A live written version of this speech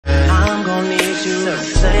gon' need you to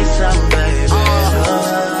say something, baby.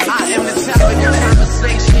 I am the topic of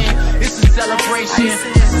conversation. It's a celebration.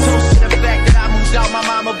 Toast to the fact that I moved out my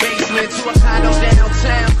mama basement to a condo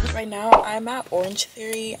downtown. Right now I'm at Orange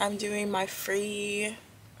Theory. I'm doing my free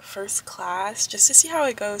first class just to see how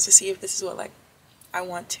it goes, to see if this is what like I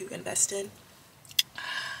want to invest in.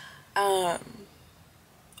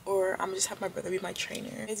 Or I'm gonna just have my brother be my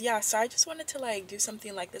trainer. Yeah, so I just wanted to like do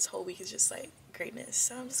something like this whole week is just like greatness.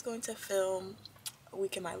 So I'm just going to film a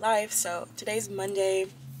week in my life. So today's Monday.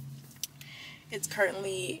 It's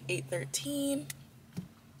currently 8:13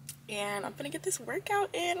 and I'm gonna get this workout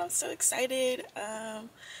in. I'm so excited.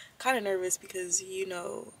 Kind of nervous because, you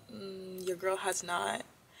know, your girl has not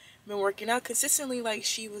been working out consistently like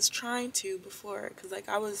she was trying to before, because like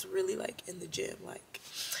I was really like in the gym, like,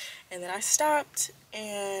 and then I stopped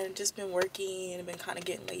and just been working and been kind of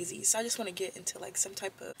getting lazy. So I just want to get into like some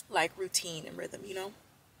type of like routine and rhythm, you know.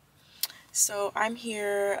 So I'm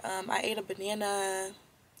here. I ate a banana,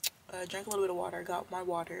 drank a little bit of water, got my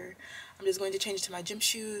water. I'm just going to change to my gym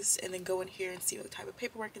shoes and then go in here and see what type of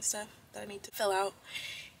paperwork and stuff that I need to fill out.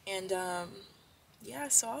 And yeah,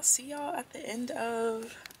 so I'll see y'all at the end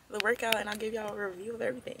of the workout and I'll give y'all a review of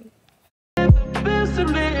everything.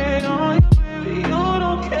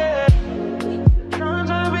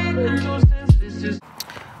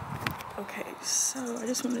 Okay, so I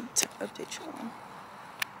just wanted to update y'all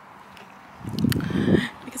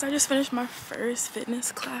because I just finished my first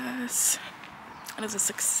fitness class and it was a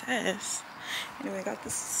success. Anyway, I got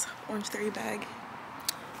this Orange Theory bag.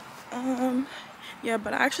 Yeah,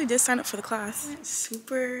 but I actually did sign up for the class.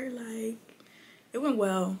 Super, like, it went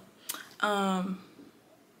well.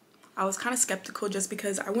 I was kind of skeptical just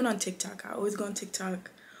because I went on TikTok. I always go on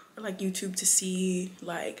TikTok or like YouTube to see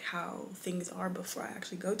like how things are before I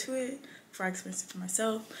actually go to it, before I experience it for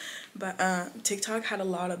myself. But TikTok had a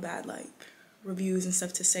lot of bad like reviews and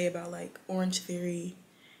stuff to say about like Orange Theory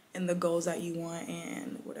and the goals that you want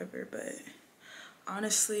and whatever. But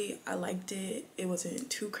honestly, I liked it. It wasn't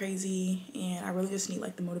too crazy and I really just need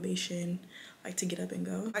like the motivation like to get up and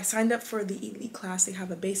go. I signed up for the elite class. They have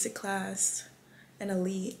a basic class, an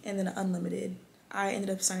elite, and then an unlimited. I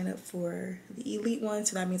ended up signing up for the elite one,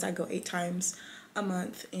 so that means I go 8 times a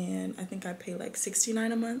month and I think I pay like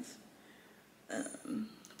 $69 a month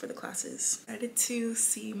for the classes. I excited to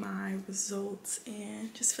see my results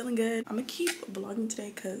and just feeling good. I'm gonna keep vlogging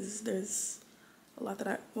today because there's a lot that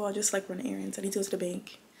I just like run errands. I need to go to the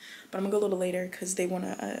bank, but I'm gonna go a little later because they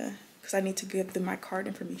wanna because I need to give them my card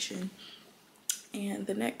information, and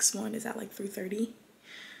the next one is at like 3:30,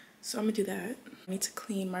 so I'm gonna do that. I need to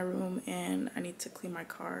clean my room and I need to clean my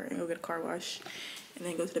car and go get a car wash and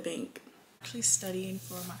then go to the bank. I'm actually studying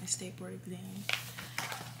for my state board exam,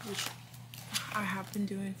 which I have been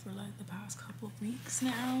doing for like the past couple of weeks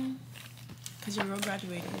now because your girl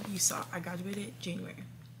graduated. You saw I graduated January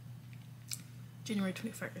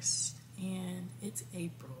 21st and it's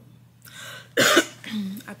April.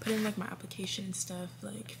 I put in like my application and stuff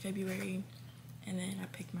like February, and then I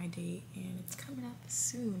picked my date and it's coming up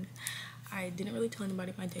soon. I didn't really tell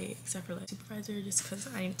anybody my date except for like supervisor, just because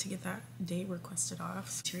I needed to get that date requested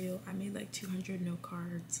off. Material, I made like 200 note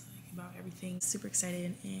cards like about everything. Super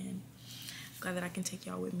excited and glad that I can take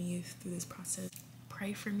y'all with me through this process.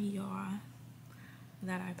 Pray for me, y'all,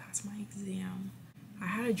 that I pass my exam. I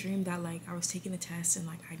had a dream that like I was taking the test and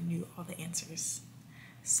like I knew all the answers.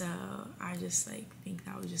 So I just like think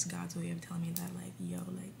that was just God's way of telling me that like, yo,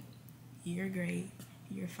 like you're great,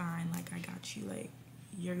 you're fine, like I got you, like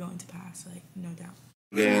you're going to pass, like no doubt.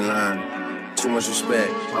 Get in line. Too much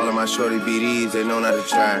respect. All of my shorty BDs, they know not to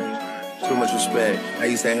try. Too much respect. I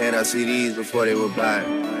used to hand out CDs before they would buy.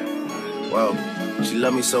 Whoa, she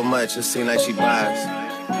love me so much, it seems like she buys.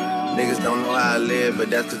 Niggas don't know how I live, but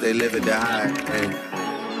that's cause they live it to hide. Hey.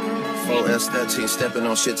 4Esthetician stepping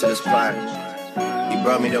on shit to the spot. He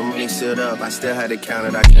brought me the money sealed up, I still had to count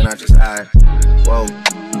it, I cannot just hide. Whoa,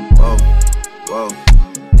 whoa, whoa.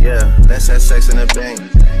 Yeah, let's have sex in the bank.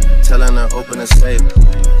 Telling her open a safe.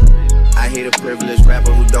 I hate a privileged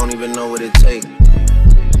rapper who don't even know what it takes.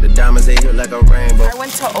 The diamonds they hit like a rainbow. I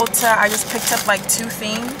went to Ulta, I just picked up like 2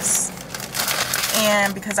 things.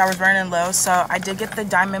 And because I was running low, so I did get the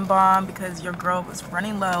diamond bomb because your girl was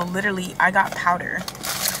running low. Literally, I got powder.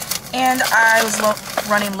 And I was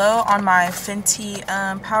running low on my Fenty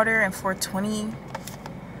powder and 420.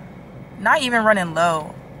 Not even running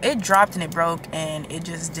low. It dropped and it broke and it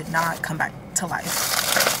just did not come back to life.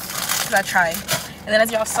 Because I tried. And then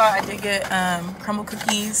as y'all saw, I did get crumble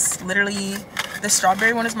cookies. Literally, the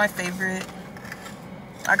strawberry one is my favorite.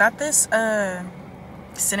 I got this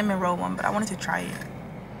cinnamon roll one, but I wanted to try it.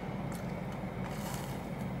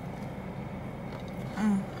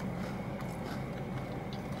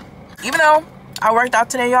 Even though I worked out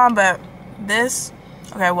today, y'all, but this,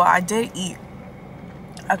 okay, well, I did eat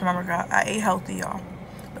after my workout. I ate healthy, y'all.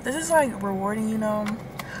 But this is like rewarding, you know.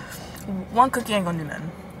 One cookie ain't gonna do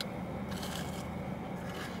nothing.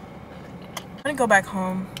 I'm gonna go back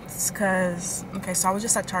home because, okay, so I was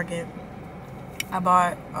just at Target. I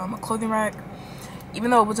bought a clothing rack. Even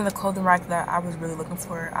though it wasn't the clothing rack that I was really looking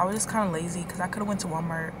for, I was just kind of lazy because I could have went to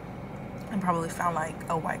Walmart and probably found like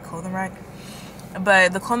a white clothing rack.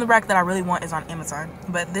 But the clothing rack that I really want is on Amazon.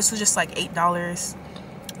 But this was just like $8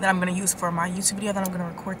 that I'm gonna use for my YouTube video that I'm gonna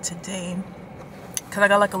record today, because I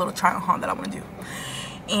got like a little try on haul that I want to do,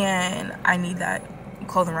 and I need that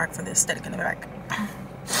clothing rack for the aesthetic in the back.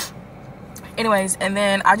 Anyways, and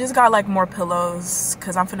then I just got like more pillows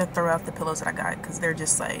because I'm finna throw out the pillows that I got because they're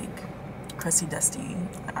just like crusty, dusty.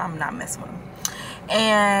 I'm not messing with them.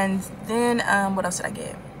 And then what else did I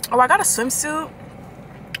get? Oh, I got a swimsuit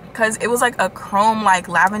because it was like a chrome like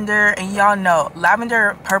lavender, and y'all know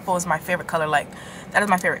lavender purple is my favorite color. Like, that is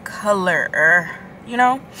my favorite color, you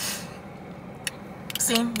know.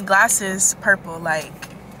 See, glasses purple, like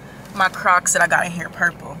my Crocs that I got in here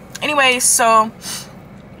purple. Anyway, so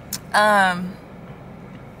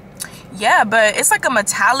yeah, but it's like a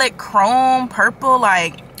metallic chrome purple.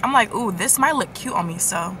 Like, I'm like, ooh, this might look cute on me.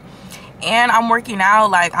 So, and I'm working out,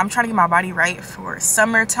 like I'm trying to get my body right for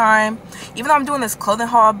summertime, even though I'm doing this clothing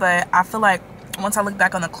haul. But I feel like once I look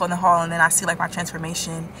back on the clothing haul and then I see like my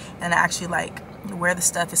transformation and I actually like wear the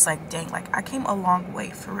stuff, it's like, dang, like I came a long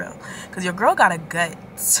way for real, because your girl got a gut.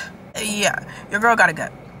 Yeah, your girl got a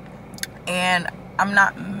gut, and I'm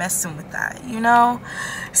not messing with that, you know.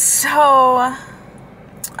 So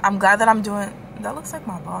I'm glad that I'm doing that. Looks like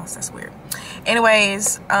my boss, that's weird.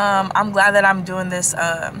 Anyways, I'm glad that I'm doing this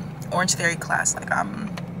Orange Theory class. Like, I'm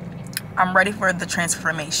ready for the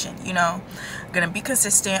transformation, you know. I'm gonna be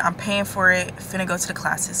consistent. I'm paying for it. Finna go to the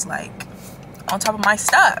classes, like on top of my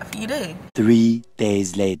stuff. You dig? 3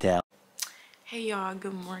 days later. Hey y'all,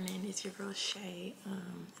 good morning. It's your girl Shay.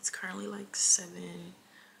 It's currently like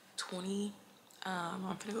 7:20. I'm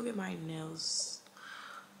gonna go get my nails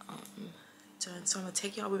done. So I'm gonna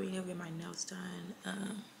take y'all with me to get my nails done.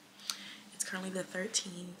 It's currently the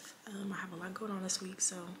 13th. I have a lot going on this week,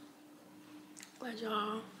 so glad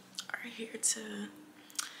y'all are here to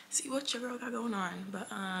see what your girl got going on. But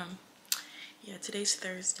yeah, today's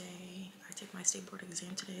Thursday. I take my state board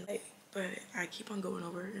exam today, but I keep on going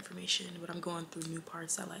over information, but I'm going through new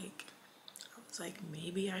parts that like I was like,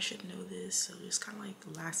 maybe I should know this, so just kind of like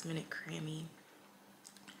last minute cramming.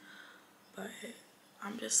 But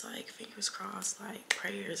I'm just like, fingers crossed, like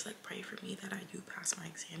prayers, like pray for me that I do pass my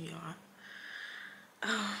exam, y'all.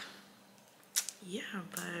 Yeah,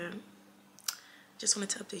 but just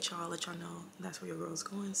wanted to update y'all, let y'all know that's where your girl's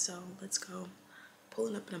going. So let's go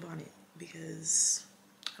pulling up in a bonnet because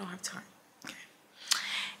I don't have time. Okay.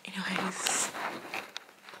 Anyways,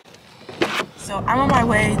 so I'm on my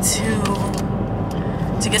way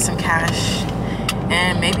to get some cash,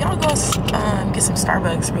 and maybe I'll go get some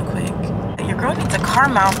Starbucks real quick. Your girl needs a car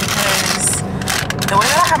mount because the way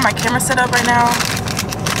that I have my camera set up right now,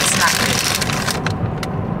 it's not good.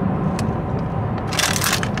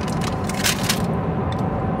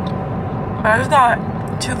 But I just got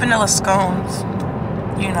 2 vanilla scones,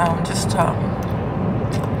 you know, just to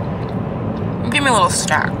give me a little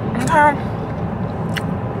snack. Okay.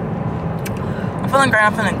 I'm feeling great,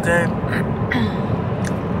 I'm feeling good.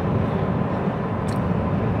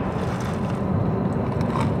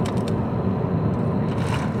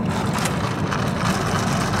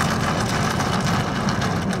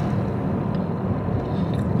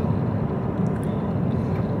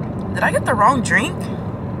 Did I get the wrong drink?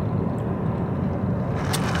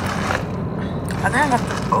 I think I got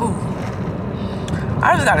the, oh.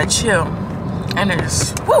 I just gotta chill. And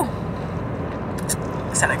there's, woo!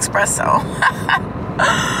 It's an espresso.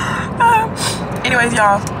 Anyways,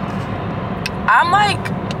 y'all. I'm like,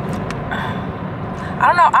 I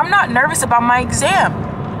don't know, I'm not nervous about my exam.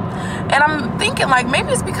 And I'm thinking like, maybe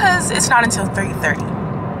it's because it's not until 3:30.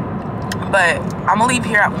 But I'm gonna leave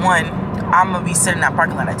here at 1. I'm gonna be sitting in that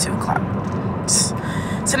parking lot at 2 o'clock.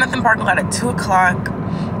 Sitting at the parking lot at 2 o'clock.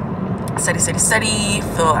 Study,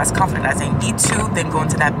 feel as confident as I need to, then go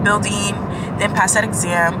into that building, then pass that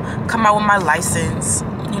exam, come out with my license,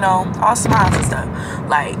 you know, all smiles and stuff.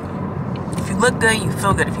 Like, if you look good, you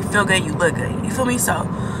feel good. If you feel good, you look good. You feel me? So,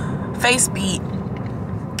 face beat,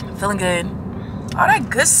 feeling good, all that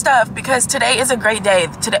good stuff, because today is a great day.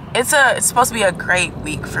 Today, it's supposed to be a great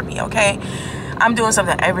week for me, okay? I'm doing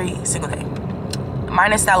something every single day.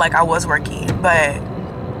 Minus that, like, I was working, but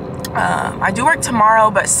I do work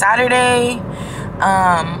tomorrow, but Saturday,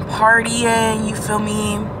 partying, you feel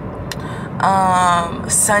me?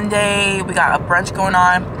 Sunday we got a brunch going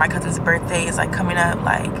on. My cousin's birthday is like coming up,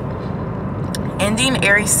 like ending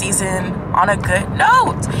Aries season on a good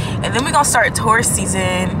note. And then we're gonna start Taurus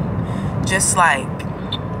season just like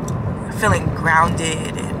feeling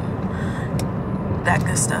grounded and that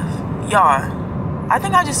good stuff. Y'all, I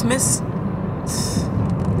think I just missed,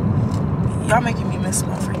 y'all making me miss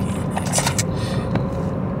my freaking exit.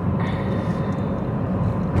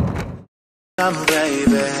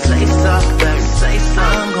 Baby, say something, baby, say something.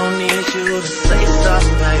 I'm gonna need you to say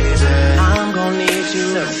something, baby. I'm gonna need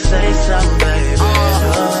you to say something, baby.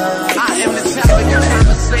 I am the topic of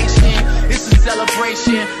conversation. It's a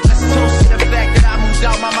celebration. Let's toast to the fact that I moved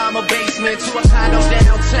out my mama basement to a condo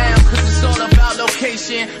downtown, cause it's all about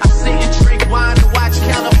location. I sit and drink wine and watch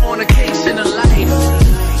Californication of life.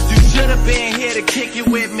 You should have been here to kick it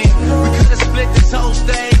with me. We could have split this whole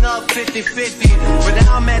thing up 50-50. But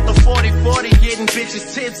now I'm at the 40-40 getting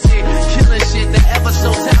bitches tipsy. Killing shit, the ever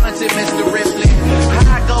so talented Mr. Ripley.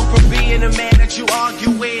 How I go from being a man that you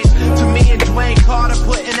argue with to me and Dwayne Carter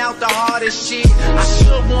putting out the hardest shit. I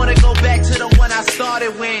should wanna go back to the one I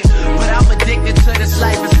started with, but I'm addicted to this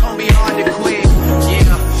life, it's gonna be hard to quit.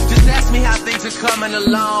 Yeah, just ask me how things are coming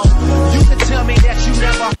along. You can tell me that you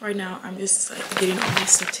never. Right now I'm just like getting all my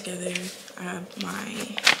stuff together. I have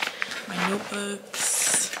my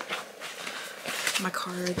notebooks, my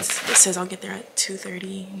cards. It says I'll get there at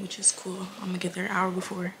 2:30, which is cool. I'm gonna get there an hour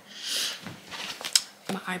before.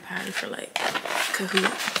 My iPad for like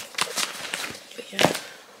Kahoot. But yeah,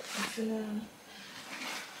 I'm gonna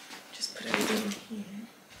just put everything in here.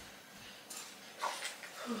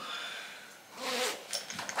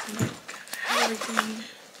 Everything.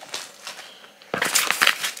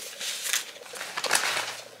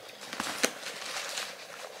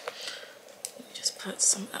 Just put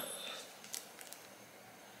some lip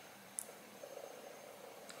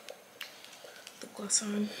gloss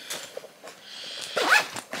on.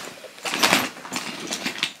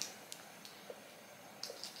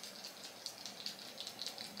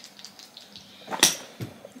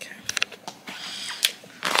 Okay.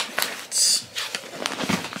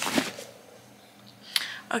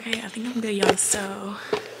 Okay, I think I'm good, y'all. So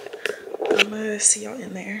I'm gonna see y'all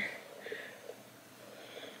in there.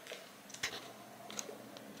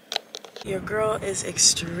 Your girl is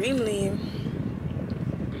extremely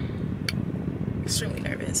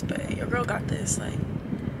nervous, but your girl got this. Like,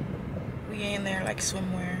 we in there like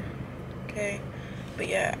swimwear, okay? But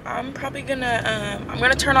yeah, I'm probably gonna I'm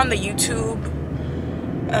gonna turn on the YouTube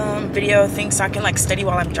video thing so I can like study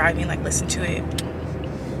while I'm driving, like listen to it.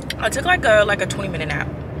 I took like a 20-minute nap.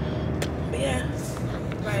 But yeah,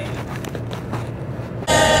 bye.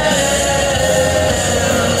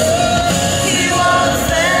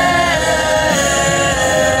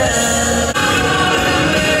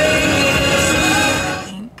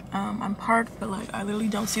 Parked, but like I literally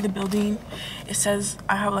don't see the building. It says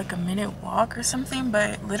I have like a minute walk or something,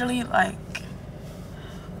 but literally like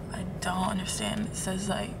I don't understand. It says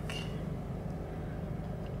like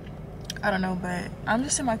I don't know, but I'm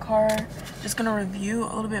just in my car just gonna review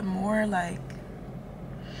a little bit more, like,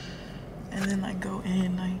 and then like go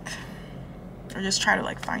in, like, or just try to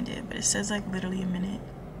like find it. But it says like literally a minute.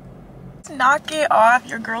 Knock it off,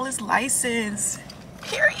 your girl is licensed,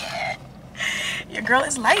 period. Your girl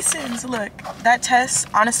is licensed. Look, that test,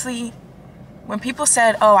 honestly, when people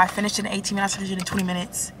said, oh, I finished in 18 minutes, I finished in 20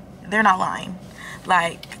 minutes, they're not lying.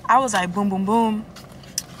 Like, I was like, boom, boom, boom.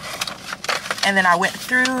 And then I went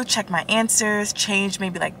through, checked my answers, changed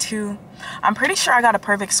maybe like 2. I'm pretty sure I got a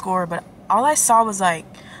perfect score, but all I saw was like,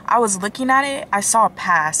 I was looking at it, I saw a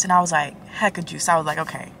pass, and I was like, heck of juice. I was like,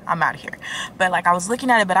 okay, I'm out of here. But like, I was looking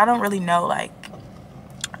at it, but I don't really know like,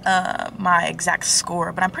 my exact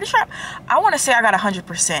score, but I'm pretty sure I want to say I got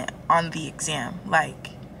 100% on the exam. Like,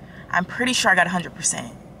 I'm pretty sure I got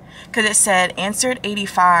 100% because it said answered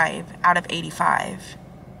 85 out of 85.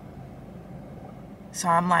 So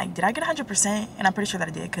I'm like, did I get 100%? And I'm pretty sure that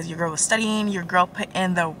I did because your girl was studying, your girl put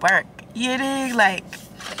in the work. You dig? Like,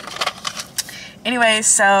 anyway,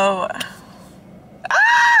 so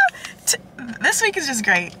this week is just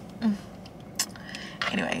great.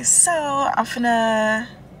 Anyway, so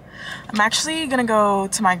I'm actually gonna go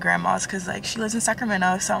to my grandma's because like she lives in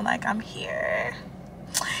Sacramento, so I'm like, I'm here.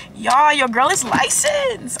 Y'all, your girl is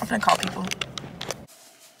licensed. I'm gonna call people.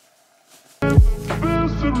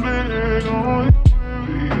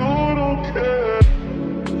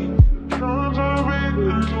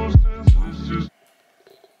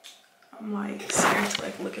 I'm like scared to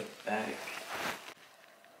like look it back.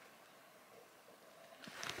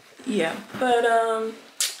 Yeah, but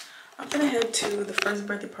I'm gonna head to the first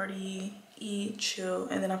birthday party eat, chill,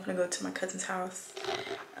 and then I'm gonna go to my cousin's house,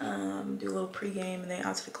 do a little pregame, and then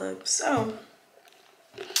out to the club. So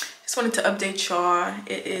just wanted to update y'all.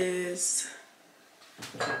 It is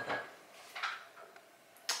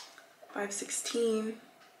 5:16,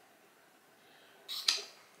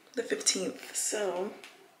 the 15th. So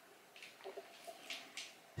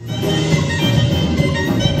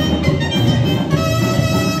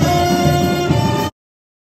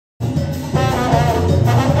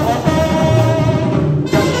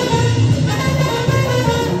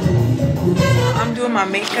I'm doing my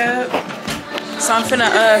makeup, so I'm finna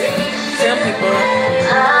film people.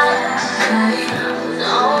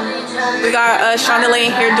 We got Shonda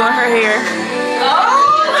in here doing her hair.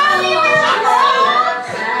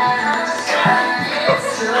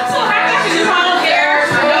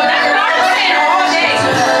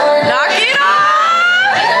 Knock it off!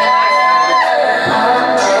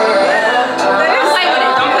 Don't play with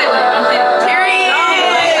it. Don't play with it.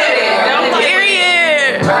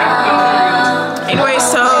 Period. Anyway,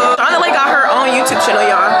 so Shonda got her own YouTube channel,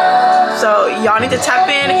 y'all. So y'all need to tap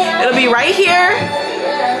in. It'll be right here.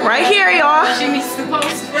 Right here, y'all. She needs to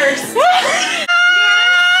post first.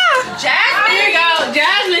 Jasmine. There you go.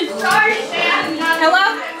 Jasmine. Sorry. Hello?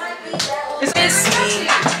 Is this me?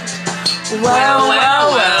 Well.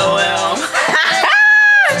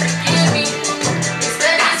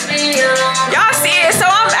 Y'all see it? So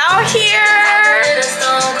I'm out here.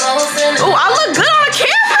 Ooh, I look good on the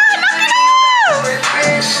camera. Knock it off.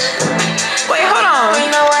 Wait, hold on.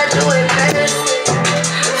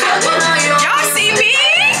 Y'all see me?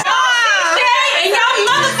 And y'all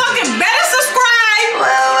motherfucking better subscribe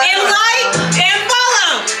and like and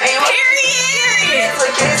follow. Period.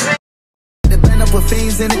 The band up with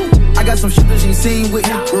fiends in it. I got some shit that you seen with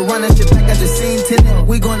me. We're running shit back, I just seen tenant.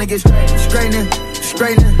 We gonna get straightening.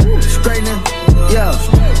 Yeah,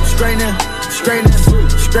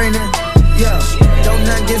 straightening. Yeah, don't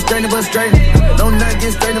not get strained but straightening. Don't not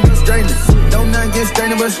get strained but straightening. Don't not get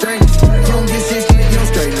strained but straightening. You don't get shit, you don't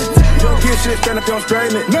straighten it. You don't get shit, stand up, you don't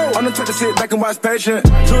straighten it. No, I'm the type to sit back and watch patient.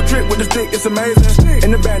 Do a trick with the stick, it's amazing. In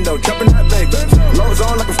the bando, chopping that bacon. Lows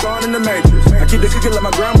on like I'm starring in the Matrix. I keep the cookie like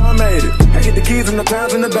my grandma made it. I get the keys and the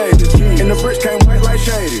pounds and the babies. And the bricks came white like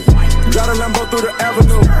shady. Drive a Lambo through the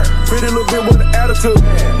avenue. Pretty little bit with an attitude.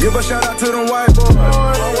 Give a shout out to them white boys.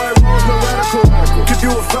 All white boys, no radical. Keep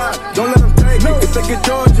you a fight, don't let them take it. If they get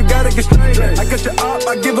yours, you gotta get straight. I got your op,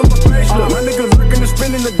 I give them a facelift. My niggas working and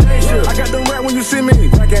spending the day shift. I got them rap when you see me.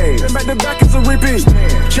 Then back to back, it's a repeat.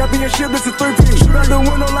 Championship, it's a 3-piece. Shoot out the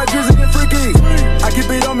window like Drizzy and Freaky. I keep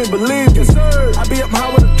it on me, believe me. I be up high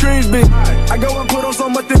where the trees be. I go and put on so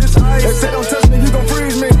much that it's ice. They say don't touch me, you gon'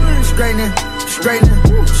 freeze me. Straightening.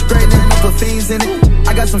 Up with fiends in it.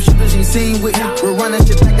 I got some shit that you seen with me. We're running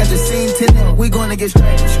shit back, I just seen tenant. We gonna get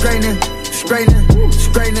straightening.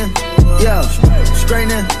 Yeah,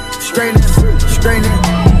 straightening.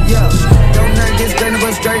 Yeah, don't not get strained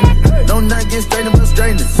but straightening. Don't not get strained but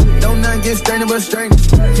straightening. Don't not get strained but straightening.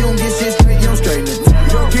 You don't get shit straight, you don't straighten it.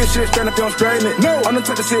 You don't get shit, stand up, you don't straighten it. No, I'm the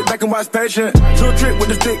type to sit back and watch patient. Do a trick with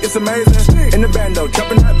the stick, it's amazing. In the bando,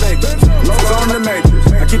 chopping that bacon. Lows on the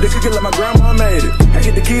Matrix. I keep the cookie like my grandma made it. I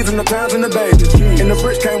get the keys and the pounds and the babies. And the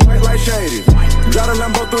bricks came white like shady. Drive a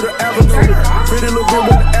Lambo through the avenue. Pretty little bit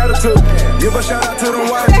with an attitude. Give a shout out to them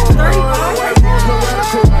white boys. All white boys, no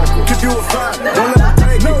radical. Keep you a fight, don't let them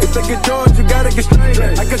take it. If they get yours, you gotta get straight.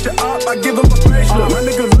 I got your op, I give them a facelift. My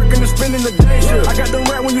niggas working and spending the day shift. I got them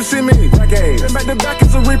rap when you see me. Then back to back,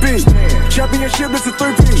 it's a repeat. Championship, it's a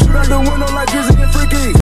 3-piece. Shoot out the window like Drizzy and Freaky.